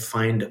is, and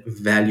find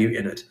value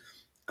in it.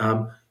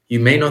 You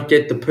may not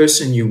get the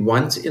person you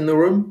want in the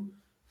room,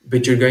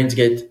 but you're going to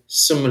get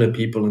similar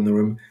people in the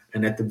room.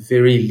 And at the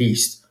very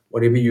least,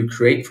 whatever you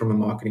create from a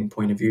marketing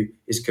point of view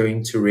is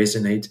going to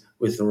resonate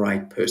with the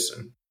right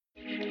person.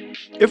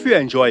 If you're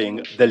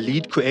enjoying The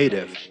Lead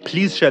Creative,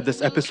 please share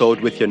this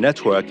episode with your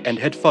network and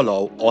hit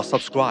follow or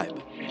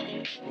subscribe.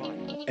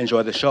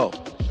 Enjoy the show.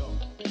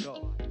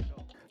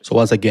 So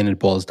once again, it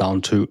boils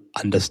down to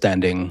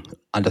understanding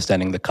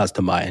the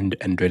customer and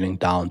drilling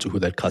down to who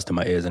that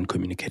customer is and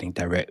communicating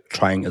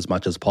trying as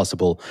much as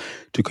possible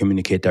to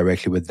communicate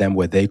directly with them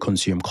where they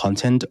consume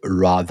content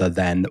rather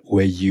than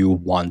where you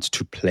want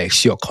to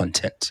place your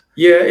content.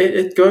 Yeah,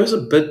 it goes a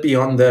bit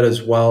beyond that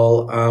as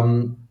well.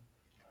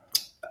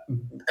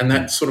 And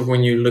that's sort of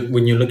when you're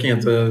looking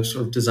at the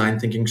sort of design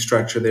thinking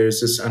structure, there's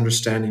this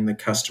understanding the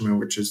customer,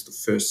 which is the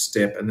first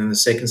step. And then the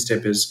second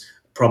step is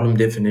problem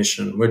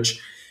definition,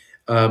 which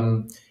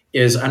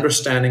is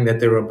understanding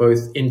that there are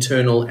both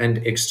internal and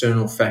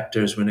external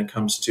factors when it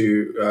comes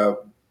to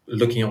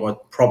looking at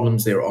what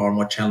problems there are and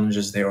what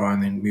challenges there are,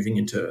 and then moving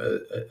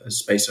into a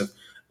space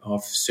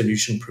of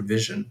solution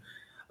provision.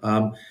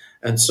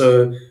 And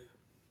so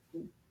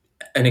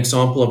an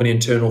example of an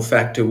internal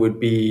factor would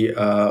be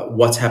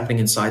what's happening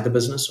inside the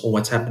business, or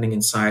what's happening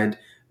inside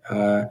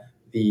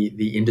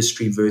the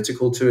industry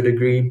vertical to a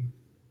degree,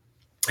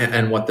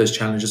 and what those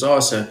challenges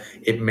are. So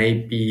it may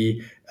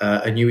be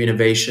a new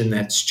innovation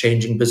that's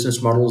changing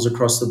business models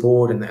across the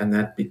board, and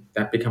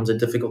that becomes a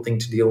difficult thing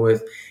to deal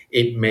with.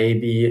 It may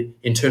be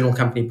internal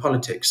company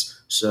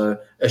politics, so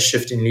a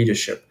shift in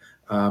leadership,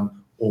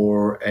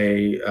 or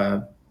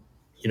a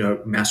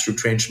mass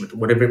retrenchment,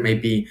 whatever it may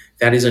be.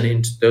 That is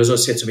those are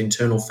sets of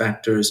internal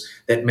factors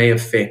that may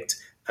affect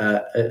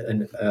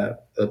a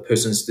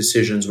person's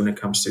decisions when it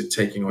comes to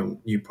taking on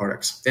new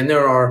products. Then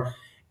there are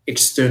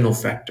external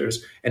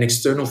factors, and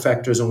external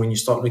factors are when you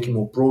start looking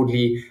more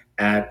broadly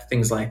at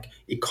things like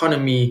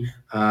economy,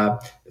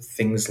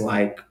 things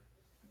like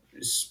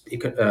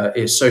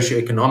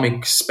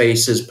socioeconomic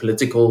spaces,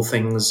 political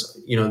things,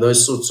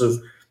 those sorts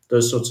of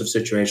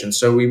situations.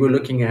 So we were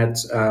looking at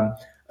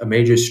a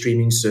major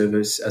streaming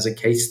service as a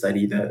case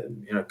study that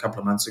a couple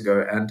of months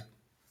ago, and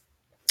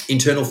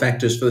internal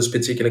factors for this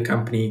particular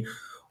company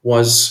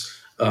was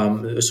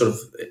sort of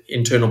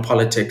internal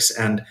politics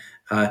and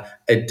a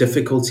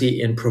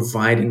difficulty in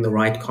providing the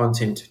right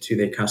content to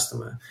their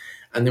customer.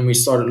 And then we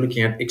started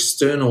looking at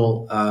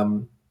external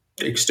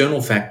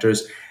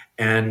factors,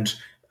 and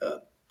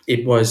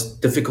it was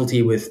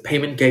difficulty with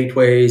payment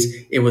gateways.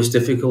 It was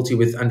difficulty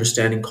with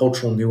understanding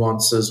cultural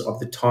nuances of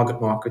the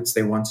target markets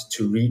they wanted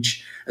to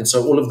reach. And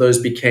so all of those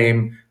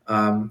became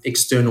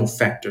external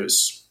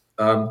factors.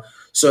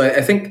 So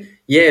I think,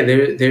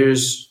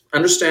 there's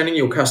understanding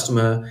your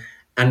customer,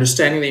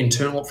 understanding the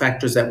internal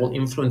factors that will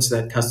influence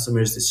that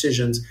customer's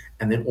decisions,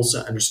 and then also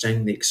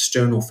understanding the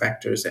external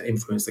factors that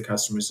influence the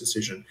customer's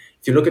decision.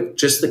 If you look at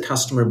just the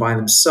customer by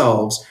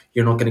themselves,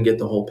 you're not going to get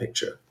the whole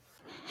picture.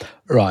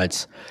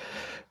 Right.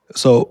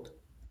 So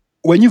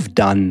when you've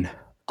done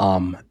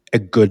a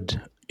good,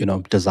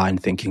 design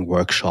thinking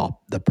workshop,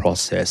 the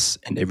process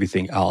and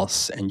everything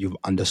else, and you've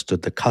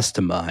understood the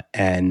customer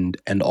and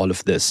all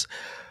of this,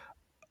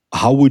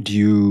 how would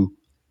you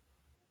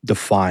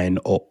define,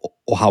 or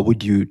how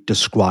would you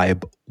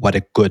describe what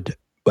a good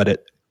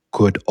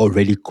or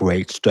really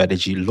great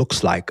strategy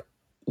looks like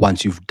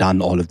once you've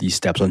done all of these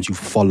steps, once you've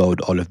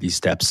followed all of these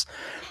steps?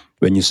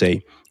 When you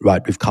say,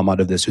 right, we've come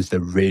out of this with a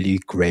really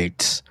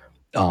great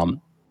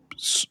um,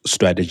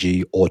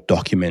 strategy or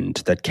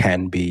document that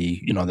can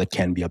be, that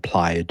can be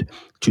applied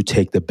to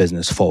take the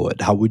business forward.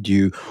 How would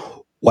you,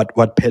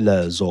 what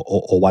pillars or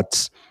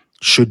what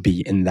should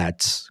be in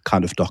that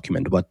kind of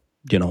document? What,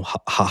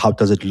 how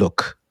does it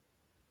look?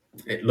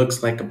 It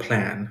looks like a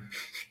plan.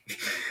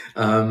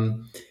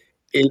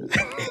 It,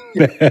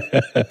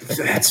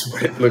 that's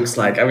what it looks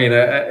like. I mean,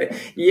 yeah,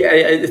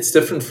 it's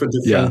different for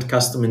Yeah, different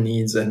customer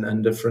needs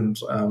and different,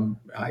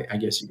 I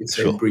guess you could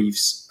say, sure.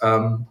 briefs.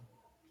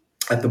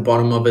 At the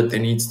bottom of it, there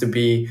needs to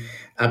be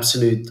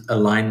absolute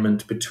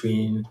alignment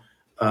between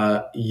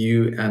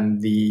you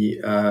and the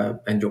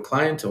and your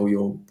client or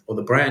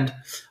the brand,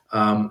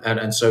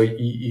 and so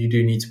you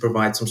do need to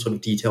provide some sort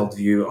of detailed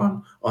view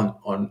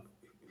on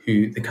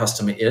who the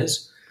customer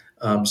is,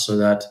 so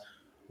that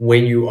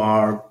when you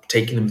are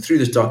taking them through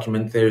this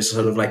document, there's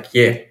sort of like,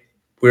 yeah,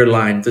 we're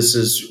aligned. This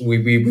is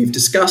we've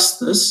discussed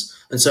this,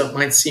 and so it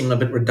might seem a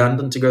bit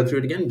redundant to go through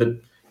it again, but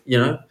you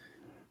know,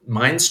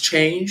 minds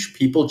change,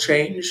 people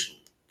change.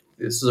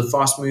 This is a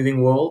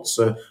fast-moving world,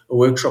 so a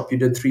workshop you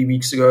did 3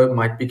 weeks ago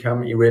might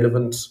become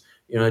irrelevant,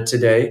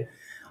 today.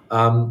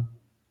 Um,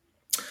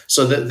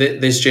 so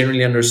there's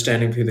generally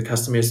understanding of who the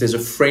customer is. There's a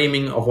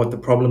framing of what the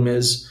problem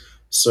is,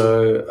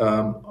 so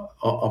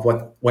of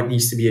what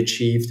needs to be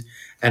achieved,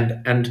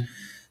 and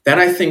that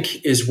I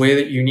think is where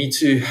you need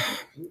to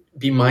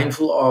be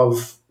mindful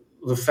of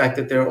the fact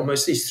that there are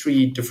almost these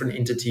three different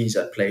entities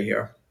at play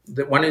here.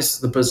 The one is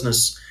the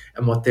business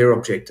and what their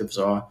objectives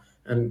are,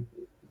 and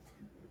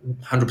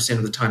 100%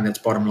 of the time that's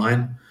bottom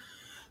line.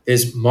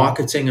 There's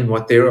marketing and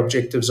what their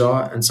objectives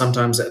are, and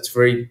sometimes that's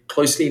very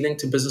closely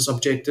linked to business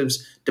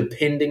objectives.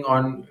 Depending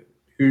on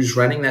who's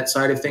running that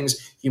side of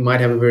things, you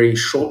might have a very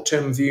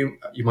short-term view,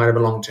 you might have a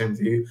long-term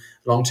view.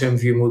 Long-term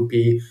view would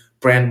be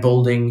brand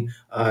building,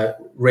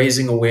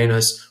 raising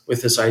awareness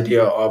with this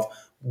idea of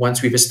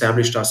once we've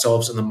established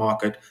ourselves in the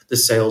market, the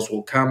sales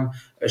will come.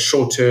 A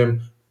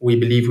short-term, we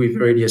believe we've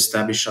already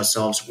established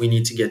ourselves, we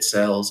need to get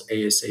sales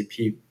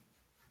ASAP.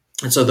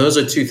 And so those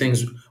are two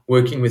things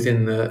working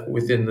within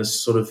this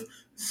sort of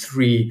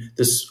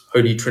this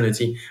holy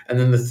trinity. And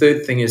then the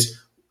third thing is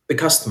the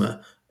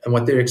customer and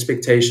what their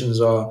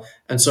expectations are.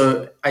 And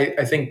so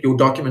I think your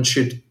document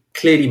should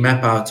clearly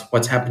map out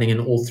what's happening in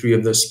all three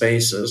of those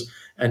spaces,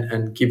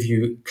 and give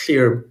you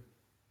clear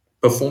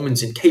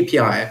performance and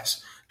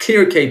KPIs,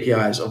 clear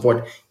KPIs of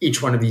what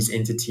each one of these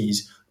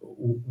entities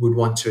would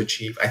want to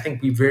achieve. I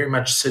think we very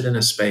much sit in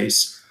a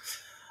space,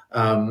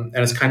 and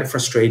it's kind of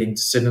frustrating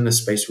to sit in a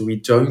space where we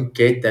don't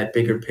get that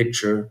bigger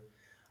picture,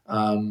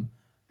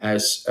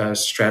 as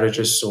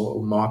strategists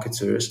or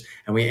marketers,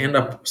 and we end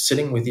up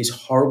sitting with these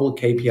horrible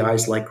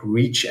KPIs like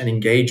reach and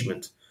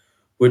engagement.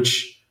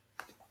 Which,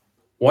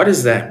 what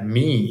does that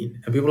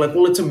mean? And people are like,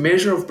 well, it's a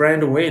measure of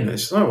brand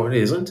awareness. No, it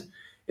isn't.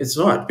 It's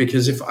not,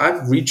 because if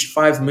I've reached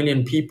 5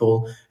 million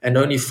people and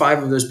only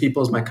five of those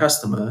people is my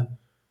customer,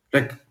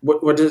 like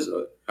what is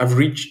I've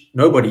reached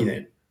nobody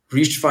then.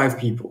 Reached five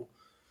people.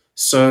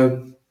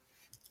 So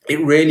it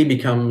really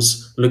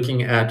becomes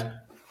looking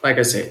at, like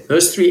I say,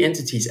 those three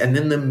entities and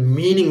then the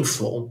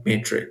meaningful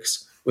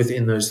metrics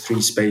within those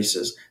three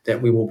spaces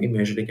that we will be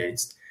measured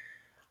against.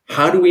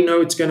 How do we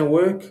know it's going to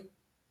work?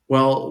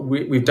 Well,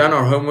 we've done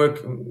our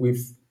homework.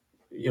 We've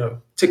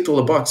ticked all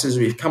the boxes.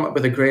 We've come up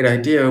with a great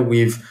idea.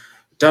 We've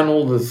done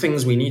all the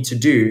things we need to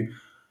do,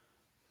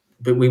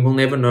 but we will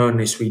never know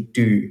unless we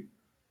do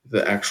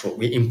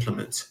we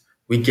implement,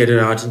 we get it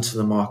out into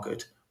the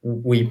market,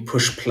 we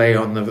push play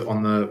on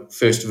the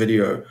first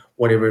video,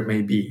 whatever it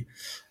may be,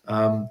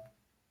 and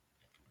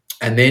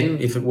then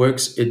if it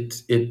works,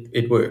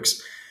 it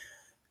works.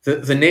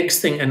 The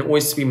next thing, and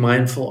always to be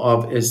mindful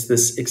of, is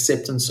this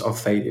acceptance of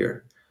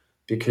failure,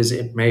 because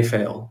it may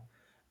fail.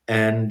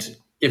 And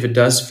if it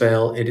does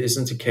fail, it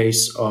isn't a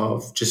case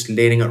of just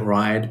letting it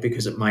ride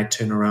because it might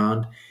turn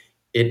around.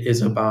 It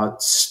is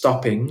about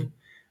stopping,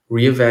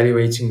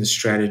 reevaluating the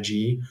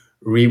strategy,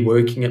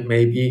 reworking it.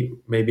 Maybe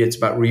it's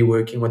about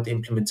reworking what the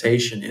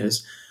implementation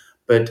is.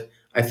 But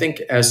I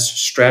think as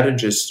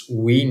strategists,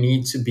 we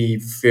need to be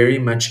very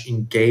much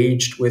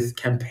engaged with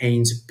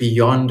campaigns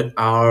beyond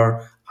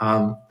our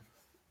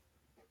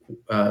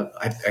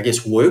I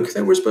guess work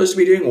that we're supposed to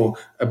be doing, or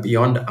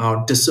beyond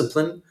our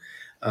discipline,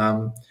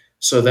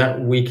 so that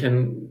we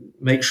can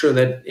make sure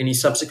that any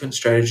subsequent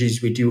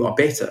strategies we do are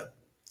better.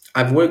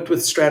 I've worked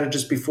with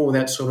strategists before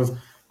that sort of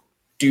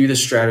do the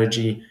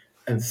strategy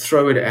and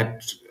throw it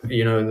at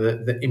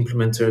the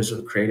implementers or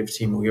the creative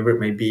team or whoever it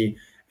may be,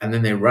 and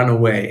then they run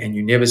away and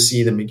you never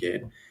see them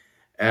again.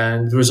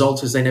 And the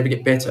result is they never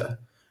get better,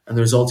 and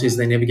the result is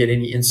they never get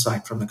any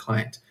insight from the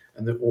client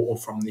or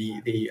from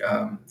the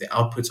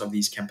outputs of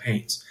these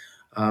campaigns.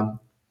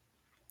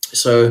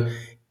 So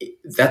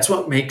that's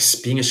what makes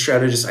being a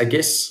strategist, I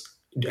guess,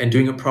 and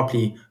doing it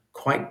properly,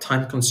 quite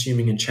time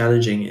consuming and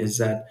challenging, is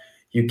that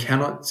You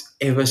cannot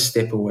ever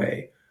step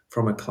away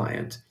from a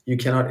client. You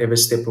cannot ever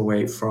step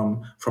away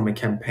from a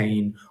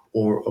campaign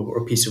or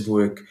a piece of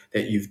work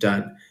that you've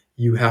done.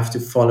 You have to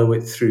follow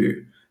it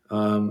through.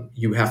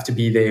 You have to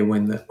be there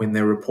when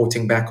they're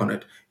reporting back on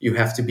it. You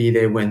have to be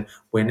there when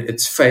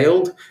it's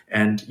failed,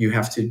 and you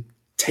have to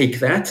take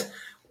that,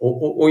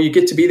 or you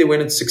get to be there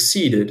when it's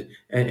succeeded,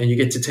 and you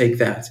get to take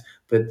that.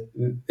 But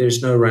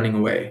there's no running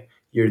away.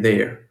 You're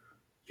there.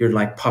 You're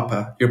like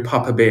Papa. You're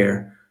Papa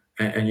Bear,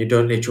 and you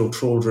don't let your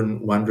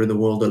children wander the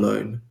world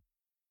alone.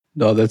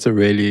 No, that's a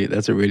really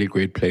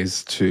great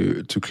place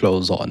to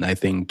close on. I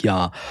think,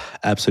 yeah,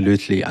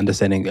 absolutely.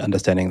 Understanding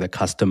the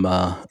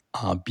customer,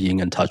 being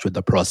in touch with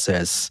the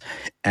process,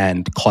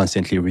 and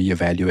constantly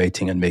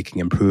reevaluating and making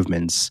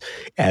improvements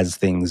as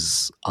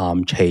things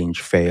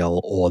change,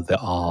 fail, or there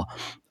are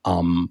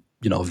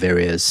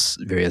various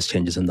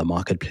changes in the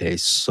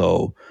marketplace.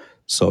 So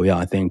yeah,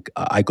 I think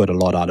I got a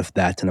lot out of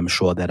that, and I'm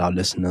sure that our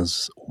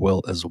listeners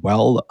will as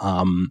well.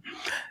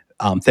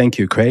 Thank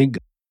you, Craig.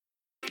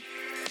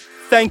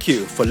 Thank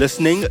you for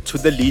listening to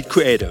The Lead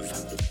Creative.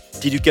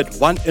 Did you get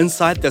one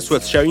insight that's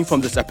worth sharing from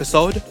this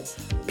episode?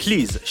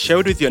 Please share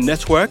it with your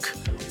network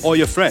or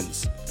your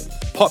friends.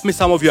 Pop me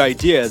some of your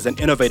ideas and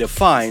innovative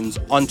finds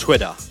on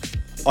Twitter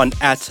on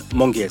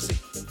 @Mongezi.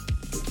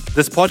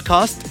 This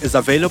podcast is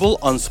available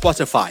on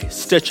Spotify,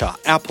 Stitcher,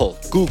 Apple,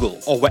 Google,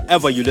 or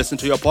wherever you listen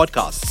to your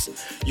podcasts.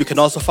 You can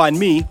also find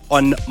me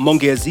on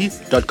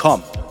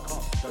mongezi.com.